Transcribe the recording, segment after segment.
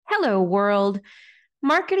Hello, world.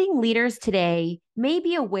 Marketing leaders today may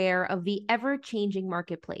be aware of the ever changing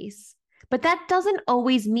marketplace, but that doesn't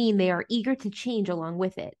always mean they are eager to change along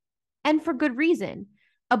with it. And for good reason.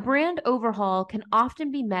 A brand overhaul can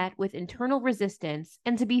often be met with internal resistance,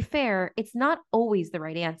 and to be fair, it's not always the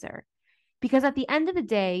right answer. Because at the end of the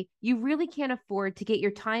day, you really can't afford to get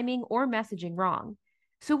your timing or messaging wrong.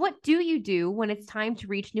 So, what do you do when it's time to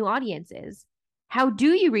reach new audiences? How do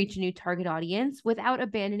you reach a new target audience without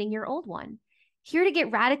abandoning your old one? Here to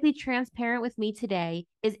get radically transparent with me today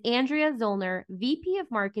is Andrea Zollner, VP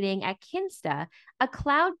of Marketing at Kinsta, a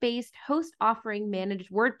cloud based host offering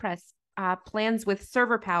managed WordPress plans with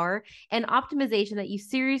server power and optimization that you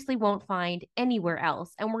seriously won't find anywhere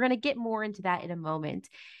else. And we're going to get more into that in a moment.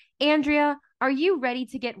 Andrea, are you ready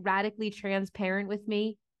to get radically transparent with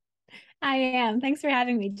me? I am. Thanks for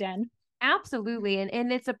having me, Jen. Absolutely.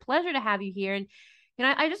 And it's a pleasure to have you here. And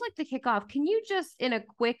I just like to kick off. Can you just, in a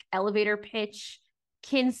quick elevator pitch,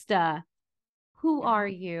 Kinsta, who are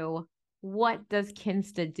you? What does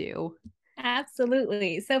Kinsta do?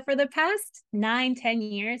 Absolutely. So for the past 9, 10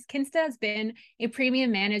 years, Kinsta has been a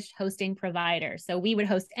premium managed hosting provider. So we would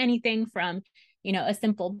host anything from, a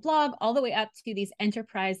simple blog all the way up to these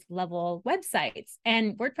enterprise level websites.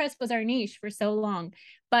 And WordPress was our niche for so long.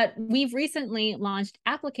 But we've recently launched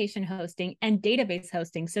application hosting and database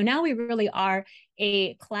hosting. So now we really are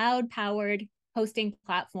a cloud powered hosting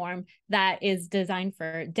platform that is designed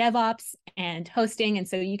for DevOps and hosting. And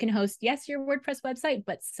so you can host, yes, your WordPress website,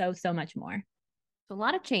 but so much more. So a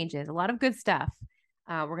lot of changes, a lot of good stuff.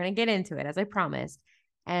 We're going to get into it, as I promised.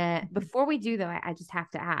 Before we do, though, I just have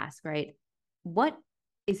to ask, right? What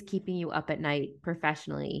is keeping you up at night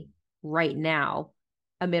professionally right now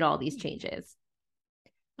amid all these changes?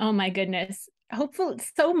 Oh my goodness. Hopefully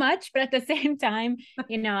so much, but at the same time,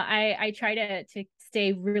 I try to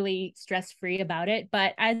stay really stress-free about it.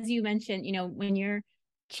 But as you mentioned, when you're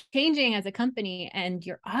changing as a company and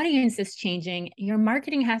your audience is changing, your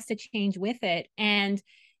marketing has to change with it. And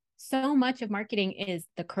so much of marketing is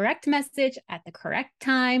the correct message at the correct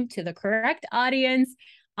time to the correct audience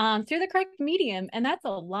through the correct medium. And that's a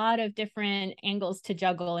lot of different angles to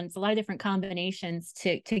juggle. And it's a lot of different combinations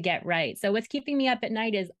to get right. So what's keeping me up at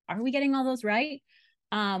night is, are we getting all those right?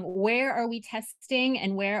 Where are we testing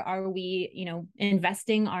and where are we,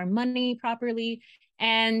 investing our money properly?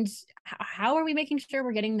 And how are we making sure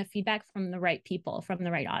we're getting the feedback from the right people, from the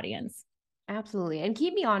right audience? Absolutely. And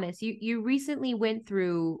keep me honest, you recently went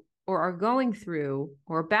through or are going through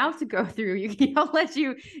or about to go through, I'll let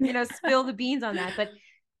you, spill the beans on that, but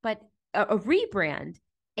a rebrand.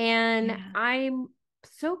 And Yeah. I'm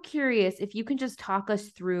so curious if you can just talk us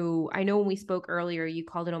through. I know when we spoke earlier, you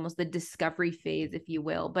called it almost the discovery phase, if you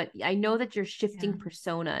will, but I know that you're shifting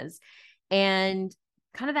personas and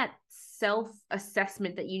kind of that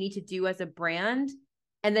self-assessment that you need to do as a brand.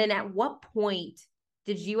 And then at what point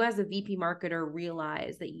did you as a VP marketer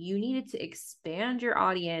realize that you needed to expand your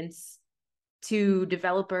audience to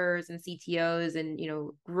developers and CTOs and,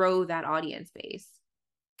 grow that audience base?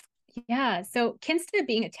 Yeah. So Kinsta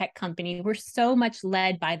being a tech company, we're so much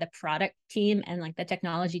led by the product team and like the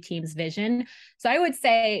technology team's vision. So I would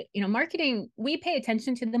say, marketing, we pay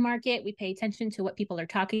attention to the market, we pay attention to what people are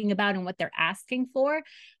talking about and what they're asking for.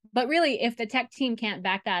 But really, if the tech team can't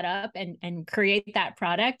back that up and create that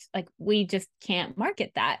product, like we just can't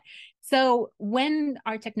market that. So when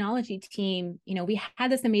our technology team, we had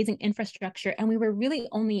this amazing infrastructure and we were really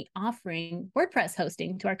only offering WordPress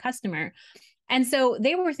hosting to our customer. And so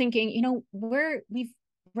they were thinking, we've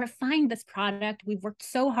refined this product. We've worked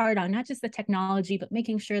so hard on not just the technology, but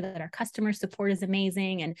making sure that our customer support is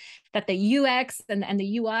amazing and that the UX and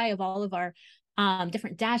the UI of all of our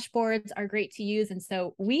different dashboards are great to use. And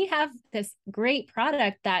so we have this great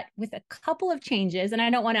product that with a couple of changes, and I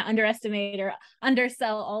don't want to underestimate or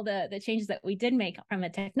undersell all the changes that we did make from a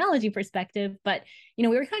technology perspective, but we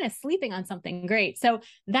were kind of sleeping on something great. So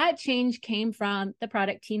that change came from the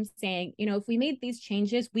product team saying, if we made these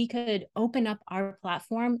changes, we could open up our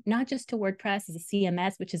platform, not just to WordPress as a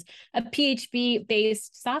CMS, which is a PHP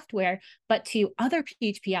based software, but to other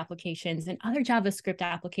PHP applications and other JavaScript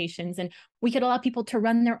applications. And we could allow people to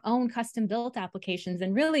run their own custom built applications.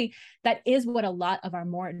 And really, that is what a lot of our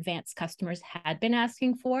more advanced customers had been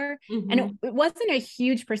asking for. Mm-hmm. And it wasn't a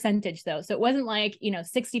huge percentage, though. So it wasn't like,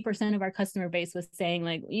 60% of our customer base was saying,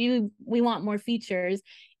 like, we want more features.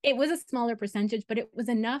 It was a smaller percentage, but it was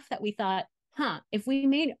enough that we thought, if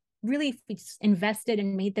we invested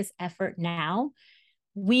and made this effort now,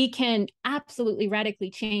 we can absolutely radically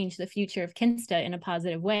change the future of Kinsta in a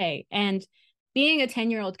positive way. And being a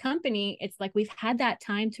 10-year-old company, it's like we've had that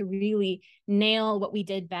time to really nail what we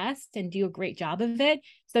did best and do a great job of it.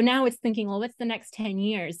 So now it's thinking, well, what's the next 10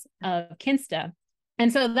 years of Kinsta?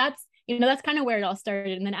 And so that's, that's kind of where it all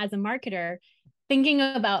started. And then as a marketer, thinking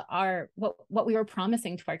about what we were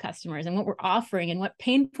promising to our customers and what we're offering and what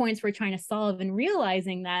pain points we're trying to solve, and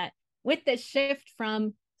realizing that with this shift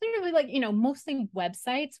from sort of mostly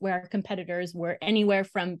websites, where our competitors were anywhere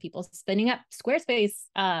from people spinning up Squarespace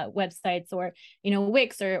websites, or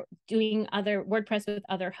Wix, or doing other WordPress with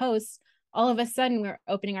other hosts, all of a sudden we're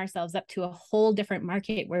opening ourselves up to a whole different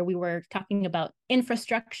market where we were talking about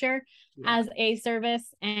infrastructure as a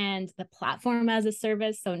service and the platform as a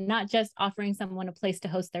service. So not just offering someone a place to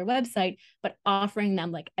host their website, but offering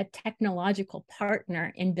them like a technological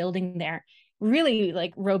partner in building their really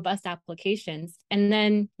like robust applications. And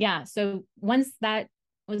then, so once that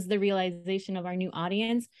was the realization of our new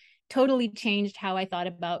audience, totally changed how I thought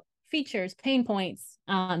about features, pain points,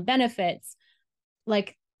 benefits,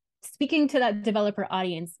 like speaking to that developer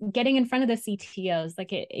audience, getting in front of the CTOs,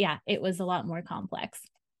 it was a lot more complex.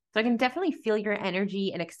 So I can definitely feel your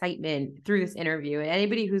energy and excitement through this interview. And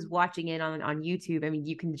anybody who's watching it on YouTube, I mean,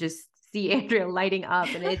 you can just see Andrea lighting up,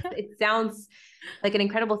 and it sounds like an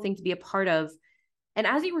incredible thing to be a part of. And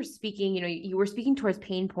as you were speaking, you were speaking towards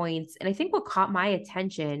pain points. And I think what caught my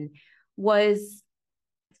attention was,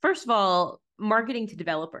 first of all, marketing to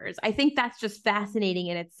developers. I think that's just fascinating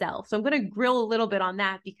in itself. So I'm going to grill a little bit on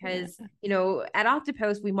that because, at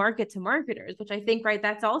Octopost, we market to marketers, which I think, right,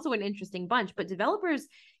 that's also an interesting bunch. But developers,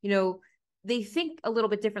 they think a little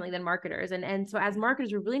bit differently than marketers. And so as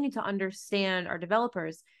marketers, we really need to understand our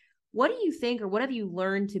developers. What do you think, or what have you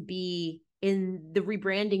learned to be in the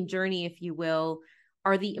rebranding journey, if you will,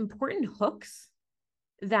 are the important hooks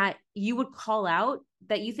that you would call out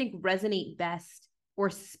that you think resonate best or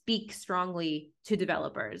speak strongly to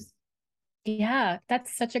developers? Yeah,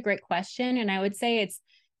 that's such a great question. And I would say it's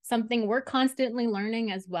something we're constantly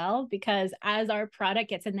learning as well, because as our product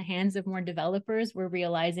gets in the hands of more developers, we're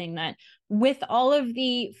realizing that with all of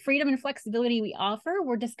the freedom and flexibility we offer,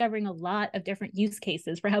 we're discovering a lot of different use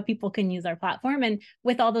cases for how people can use our platform. And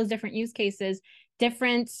with all those different use cases,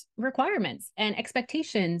 different requirements and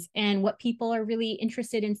expectations and what people are really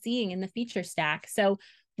interested in seeing in the feature stack. So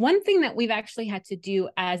one thing that we've actually had to do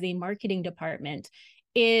as a marketing department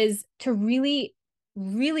is to really,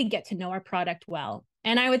 really get to know our product well.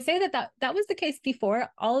 And I would say that was the case before.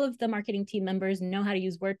 All of the marketing team members know how to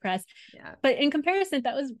use WordPress. But in comparison,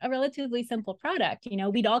 that was a relatively simple product.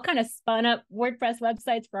 We'd all kind of spun up WordPress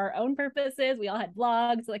websites for our own purposes. We all had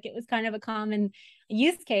blogs, like it was kind of a common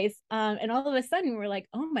use case. And all of a sudden we're like,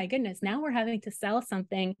 oh my goodness, now we're having to sell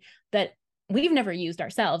something that we've never used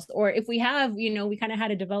ourselves. Or if we have, we kind of had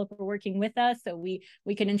a developer working with us, so we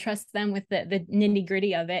can entrust them with the nitty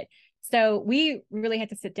gritty of it. So we really had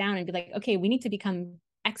to sit down and be like, okay, we need to become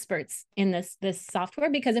experts in this software,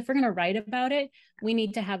 because if we're going to write about it, we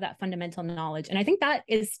need to have that fundamental knowledge. And I think that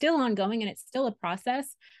is still ongoing, and it's still a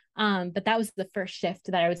process. But that was the first shift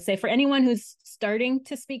that I would say for anyone who's starting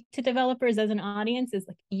to speak to developers as an audience, is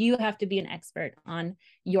like, you have to be an expert on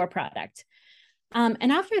your product.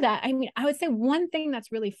 And after that, I mean, I would say one thing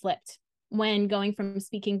that's really flipped when going from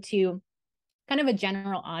speaking to kind of a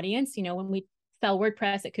general audience, when we sell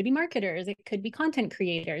WordPress, it could be marketers, it could be content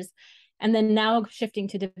creators. And then now shifting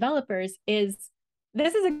to developers, is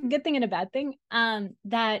this is a good thing and a bad thing,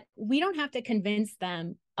 that we don't have to convince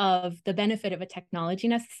them of the benefit of a technology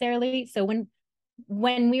necessarily. So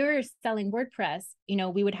when we were selling WordPress,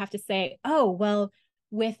 we would have to say, oh, well,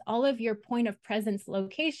 with all of your point of presence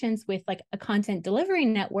locations with like a content delivery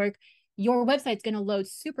network, your website's going to load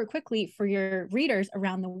super quickly for your readers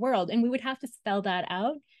around the world. And we would have to spell that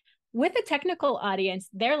out. With a technical audience,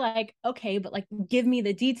 they're like, okay, but like, give me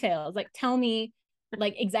the details. Like, tell me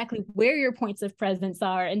like exactly where your points of presence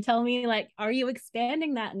are, and tell me like, are you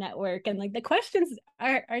expanding that network? And like the questions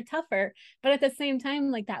are tougher, but at the same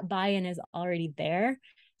time, like that buy-in is already there.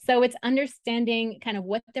 So it's understanding kind of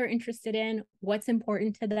what they're interested in, what's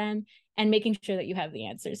important to them, and making sure that you have the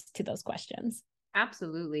answers to those questions.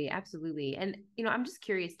 Absolutely. Absolutely. And, I'm just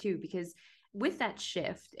curious too, because with that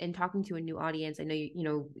shift and talking to a new audience, I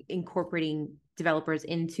know, incorporating developers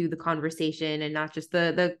into the conversation and not just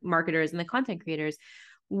the marketers and the content creators.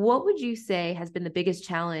 What would you say has been the biggest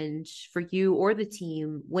challenge for you or the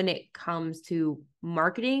team when it comes to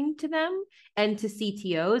marketing to them and to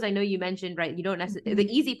CTOs? I know you mentioned, right, you don't necessarily,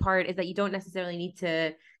 the easy part is that you don't necessarily need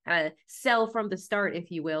to sell from the start, if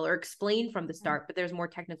you will, or explain from the start, but there's more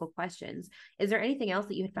technical questions. Is there anything else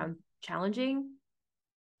that you had found challenging?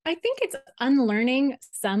 I think it's unlearning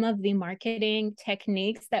some of the marketing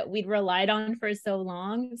techniques that we'd relied on for so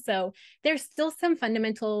long. So there's still some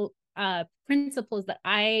fundamental principles that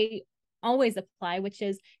I always apply, which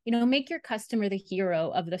is, make your customer the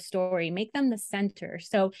hero of the story, make them the center.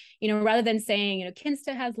 So, rather than saying,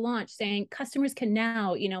 Kinsta has launched, saying customers can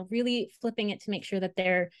now, really flipping it to make sure that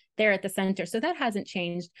they're at the center. So that hasn't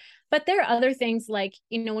changed. But there are other things like,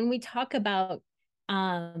 when we talk about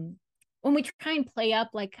when we try and play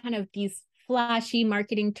up like kind of these flashy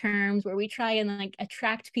marketing terms where we try and like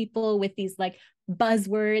attract people with these like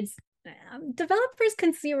buzzwords, developers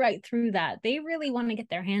can see right through that. They really want to get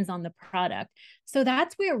their hands on the product. So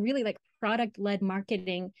that's where really like product-led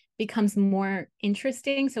marketing becomes more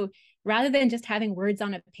interesting. So rather than just having words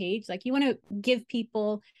on a page, like you want to give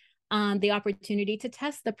people the opportunity to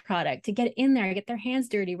test the product, to get in there, get their hands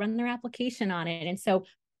dirty, run their application on it. And so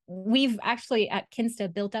we've actually at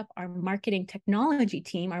Kinsta built up our marketing technology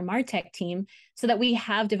team, our MarTech team, so that we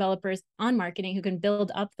have developers on marketing who can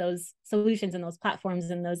build up those solutions and those platforms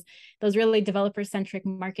and those really developer-centric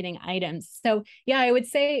marketing items. So yeah, I would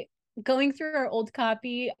say going through our old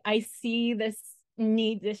copy, I see this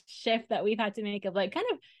shift that we've had to make of like kind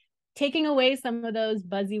of taking away some of those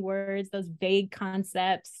buzzy words, those vague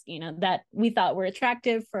concepts, that we thought were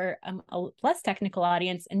attractive for a less technical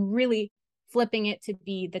audience, and really flipping it to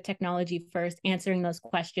be the technology first, answering those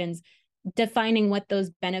questions, defining what those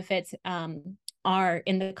benefits are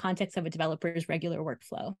in the context of a developer's regular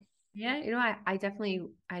workflow. Yeah, I definitely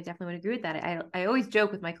would agree with that. I always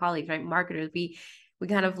joke with my colleagues, right? Marketers, we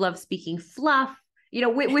kind of love speaking fluff,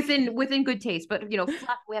 within good taste, but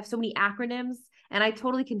fluff, we have so many acronyms, and I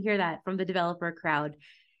totally can hear that from the developer crowd.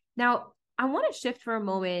 Now, I want to shift for a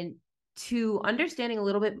moment to understanding a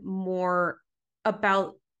little bit more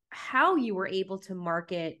about how you were able to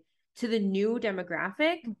market to the new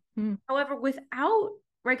demographic. Mm-hmm. However, without,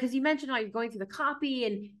 right, because you mentioned like going through the copy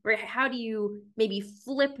and right, how do you maybe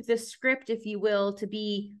flip the script, if you will, to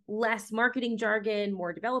be less marketing jargon,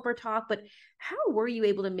 more developer talk, but how were you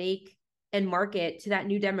able to make and market to that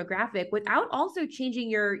new demographic without also changing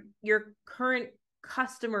your current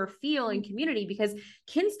customer feel and community? Because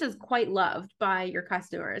Kinsta is quite loved by your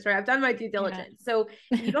customers, right? I've done my due diligence. Yeah. So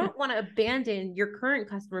you don't want to abandon your current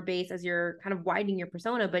customer base as you're kind of widening your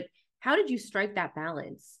persona, but how did you strike that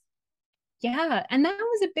balance? Yeah, and that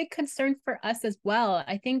was a big concern for us as well.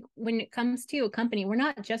 I think when it comes to a company, we're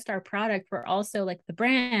not just our product, we're also like the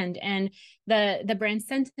brand and the brand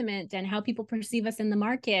sentiment and how people perceive us in the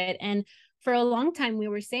market. And for a long time, we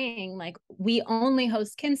were saying like, we only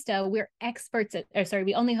host Kinsta, we're experts at,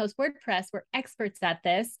 we only host WordPress, we're experts at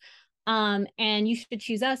this. And you should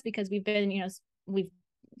choose us because we've been, we've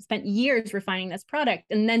spent years refining this product.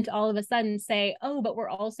 And then to all of a sudden say, oh, but we're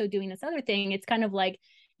also doing this other thing. It's kind of like,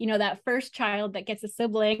 that first child that gets a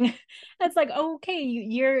sibling, that's like, okay,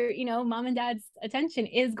 your mom and dad's attention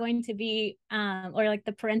is going to be, or like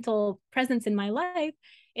the parental presence in my life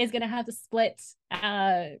is going to have to split,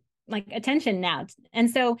 like attention now. And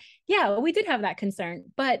so, yeah, we did have that concern.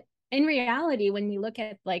 But in reality, when we look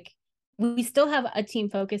at like, we still have a team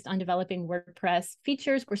focused on developing WordPress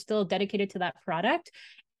features. We're still dedicated to that product.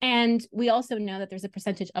 And we also know that there's a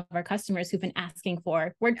percentage of our customers who've been asking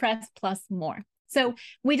for WordPress plus more. So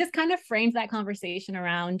we just kind of framed that conversation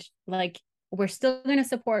around like, we're still going to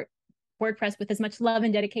support WordPress with as much love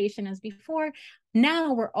and dedication as before.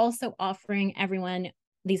 Now we're also offering everyone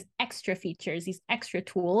these extra features, these extra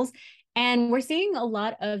tools. And we're seeing a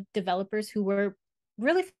lot of developers who were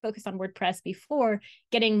really focused on WordPress before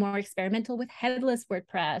getting more experimental with headless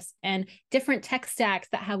WordPress and different tech stacks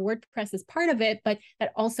that have WordPress as part of it, but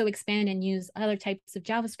that also expand and use other types of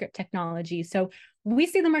JavaScript technology. So we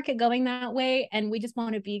see the market going that way, and we just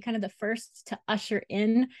want to be kind of the first to usher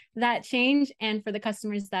in that change. And for the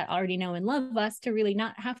customers that already know and love us to really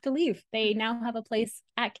not have to leave. They now have a place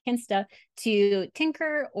at Kinsta to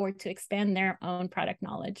tinker or to expand their own product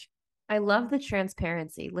knowledge. I love the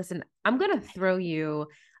transparency. Listen, I'm going to throw you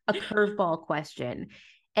a curveball question.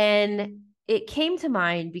 And it came to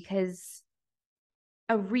mind because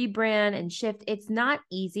a rebrand and shift, it's not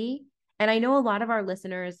easy. And I know a lot of our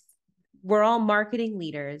listeners, we're all marketing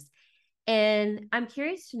leaders. And I'm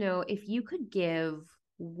curious to know if you could give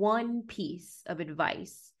one piece of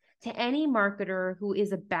advice to any marketer who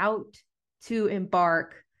is about to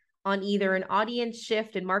embark on either an audience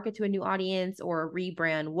shift and market to a new audience or a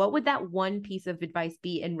rebrand. What would that one piece of advice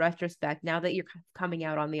be in retrospect now that you're coming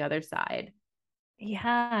out on the other side?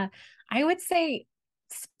 Yeah, I would say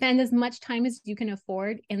spend as much time as you can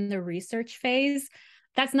afford in the research phase.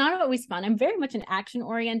 That's not always fun. I'm very much an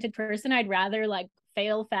action-oriented person. I'd rather like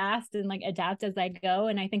fail fast and like adapt as I go.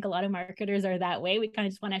 And I think a lot of marketers are that way. We kind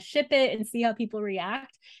of just want to ship it and see how people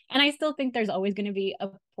react. And I still think there's always going to be a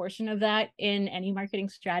portion of that in any marketing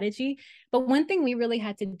strategy. But one thing we really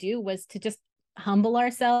had to do was to just humble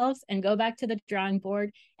ourselves and go back to the drawing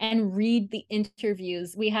board and read the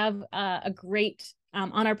interviews. We have a great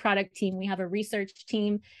on our product team, we have a research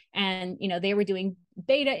team, and they were doing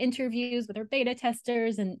beta interviews with our beta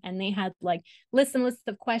testers, and they had like lists and lists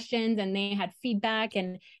of questions, and they had feedback,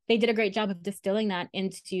 and they did a great job of distilling that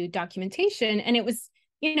into documentation. And it was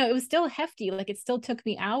still hefty. Like, it still took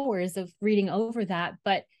me hours of reading over that,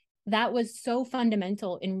 but that was so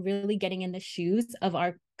fundamental in really getting in the shoes of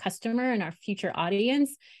our customer and our future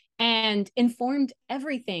audience, and informed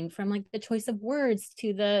everything from like the choice of words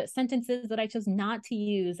to the sentences that I chose not to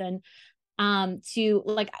use. And to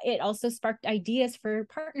like, it also sparked ideas for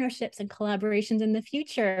partnerships and collaborations in the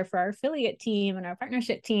future for our affiliate team and our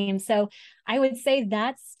partnership team. So I would say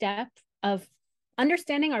that step of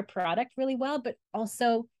understanding our product really well, but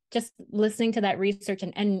also just listening to that research,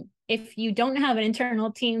 and if you don't have an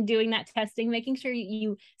internal team doing that testing, making sure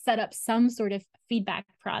you set up some sort of feedback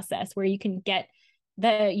process where you can get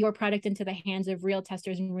your product into the hands of real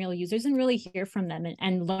testers and real users and really hear from them,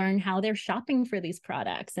 and learn how they're shopping for these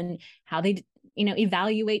products and how they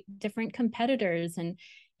evaluate different competitors. And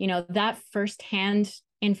that firsthand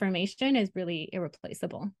information is really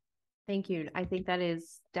irreplaceable. Thank you. I think that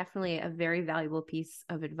is definitely a very valuable piece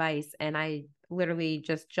of advice. And I literally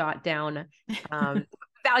just jot down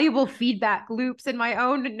valuable feedback loops in my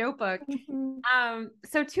own notebook. Mm-hmm.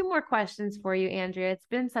 So 2 more questions for you, Andrea. It's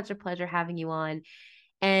been such a pleasure having you on.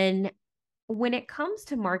 And when it comes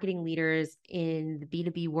to marketing leaders in the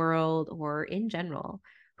B2B world or in general,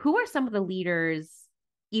 who are some of the leaders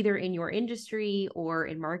either in your industry or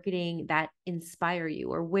in marketing that inspire you,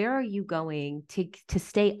 or where are you going to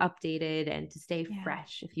stay updated and to stay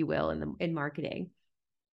fresh, if you will, in marketing?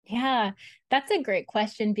 Yeah, that's a great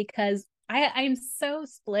question, because I'm so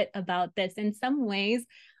split about this. In some ways,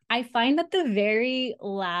 I find that the very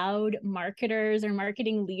loud marketers or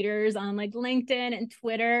marketing leaders on like LinkedIn and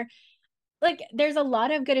Twitter, like, there's a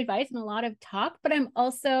lot of good advice and a lot of talk, but I'm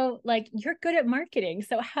also like, you're good at marketing,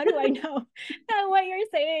 so how do I know that what you're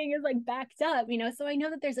saying is like backed up? So I know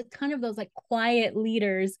that there's a ton of those like quiet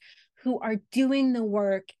leaders who are doing the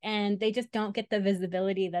work, and they just don't get the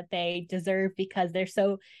visibility that they deserve because they're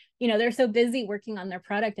so busy working on their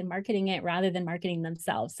product and marketing it rather than marketing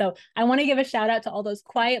themselves. So I want to give a shout out to all those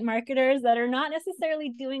quiet marketers that are not necessarily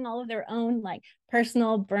doing all of their own like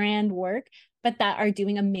personal brand work, but that are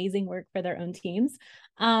doing amazing work for their own teams.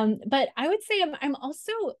 But I would say I'm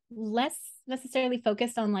also less necessarily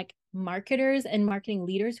focused on like marketers and marketing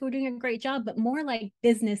leaders who are doing a great job, but more like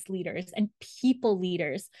business leaders and people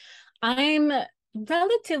leaders. I'm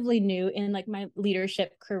relatively new in like my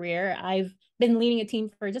leadership career. I've been leading a team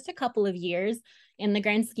for just a couple of years in the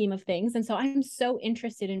grand scheme of things. And so I'm so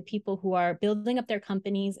interested in people who are building up their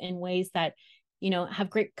companies in ways that have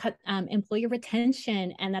great employee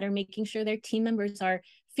retention, and that are making sure their team members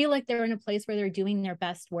feel like they're in a place where they're doing their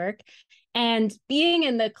best work. And being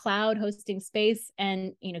in the cloud hosting space,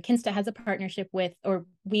 and Kinsta has a partnership with, or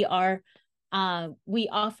we offer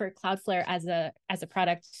Cloudflare as a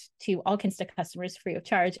product to all Kinsta customers free of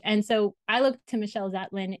charge. And so I look to Michelle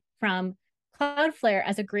Zatlin from Cloudflare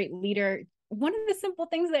as a great leader. One of the simple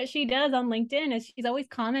things that she does on LinkedIn is she's always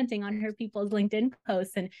commenting on her people's LinkedIn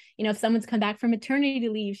posts. And, if someone's come back from maternity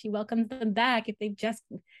leave, she welcomes them back. If they've just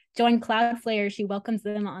joined Cloudflare, she welcomes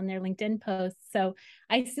them on their LinkedIn posts. So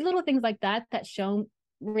I see little things like that show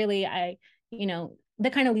really, the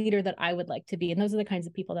kind of leader that I would like to be. And those are the kinds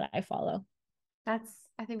of people that I follow. I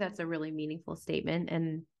think that's a really meaningful statement.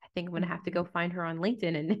 And I think I'm going to have to go find her on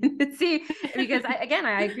LinkedIn and see, because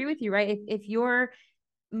I agree with you, right? If your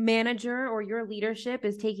manager or your leadership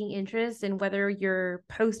is taking interest in whether your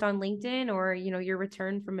post on LinkedIn or, your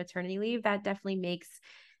return from maternity leave, that definitely makes,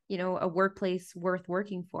 a workplace worth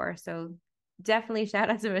working for. So definitely shout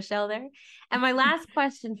out to Michelle there. And my last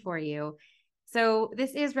question for you. So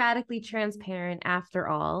this is Radically Transparent after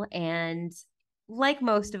all. And like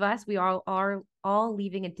most of us, we are all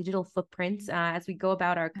leaving a digital footprint as we go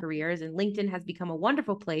about our careers, and LinkedIn has become a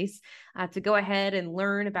wonderful place to go ahead and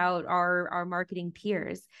learn about our marketing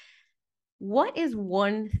peers. What is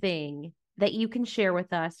one thing that you can share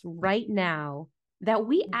with us right now that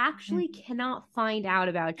we actually cannot find out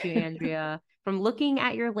about you, Andrea, from looking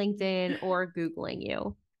at your LinkedIn or Googling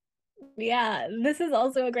you? Yeah, this is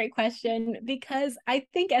also a great question, because I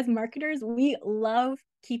think as marketers, we love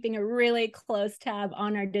keeping a really close tab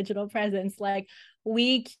on our digital presence. Like,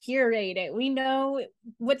 we curate it. We know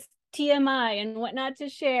what's TMI and what not to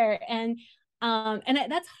share. And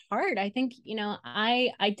That's hard. I think,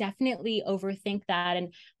 I definitely overthink that.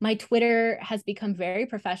 And my Twitter has become very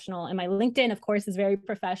professional, and my LinkedIn, of course, is very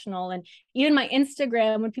professional. And even my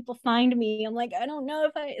Instagram, when people find me, I'm like, I don't know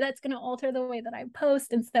if that's going to alter the way that I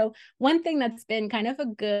post. And so one thing that's been kind of a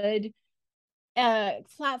good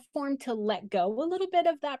platform to let go a little bit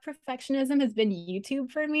of that perfectionism has been YouTube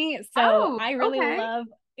for me. So Oh, I really okay. love,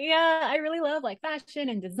 yeah, I really love like fashion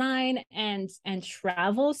and design and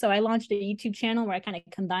travel. So I launched a YouTube channel where I kind of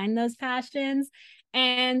combine those passions.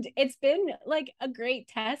 And it's been like a great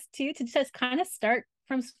test too, to just kind of start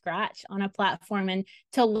from scratch on a platform and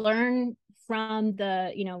to learn from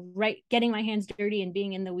the, right, getting my hands dirty and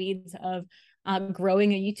being in the weeds of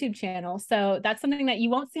growing a YouTube channel. So that's something that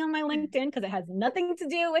you won't see on my LinkedIn because it has nothing to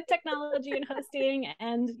do with technology and hosting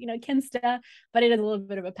and, Kinsta, but it is a little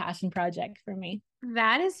bit of a passion project for me.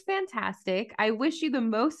 That is fantastic. I wish you the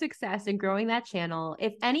most success in growing that channel.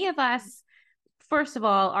 If any of us, first of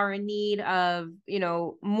all, are in need of,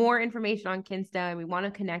 more information on Kinsta and we want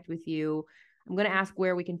to connect with you, I'm going to ask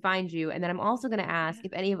where we can find you. And then I'm also going to ask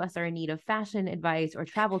if any of us are in need of fashion advice or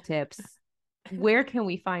travel tips, where can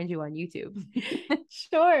we find you on YouTube?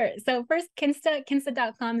 Sure. So first,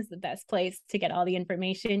 Kinsta.com is the best place to get all the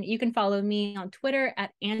information. You can follow me on Twitter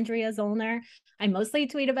at Andrea Zollner. I mostly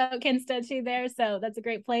tweet about Kinsta too there, so that's a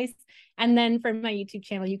great place. And then for my YouTube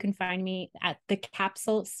channel, you can find me at The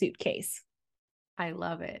Capsule Suitcase. I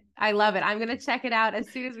love it. I love it. I'm going to check it out as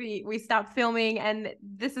soon as we stop filming. And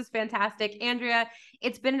this is fantastic. Andrea,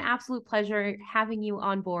 it's been an absolute pleasure having you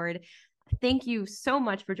on board. Thank you so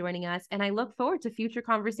much for joining us. And I look forward to future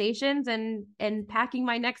conversations and packing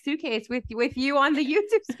my next suitcase with you on the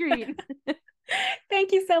YouTube screen.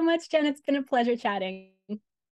 Thank you so much, Jen. It's been a pleasure chatting.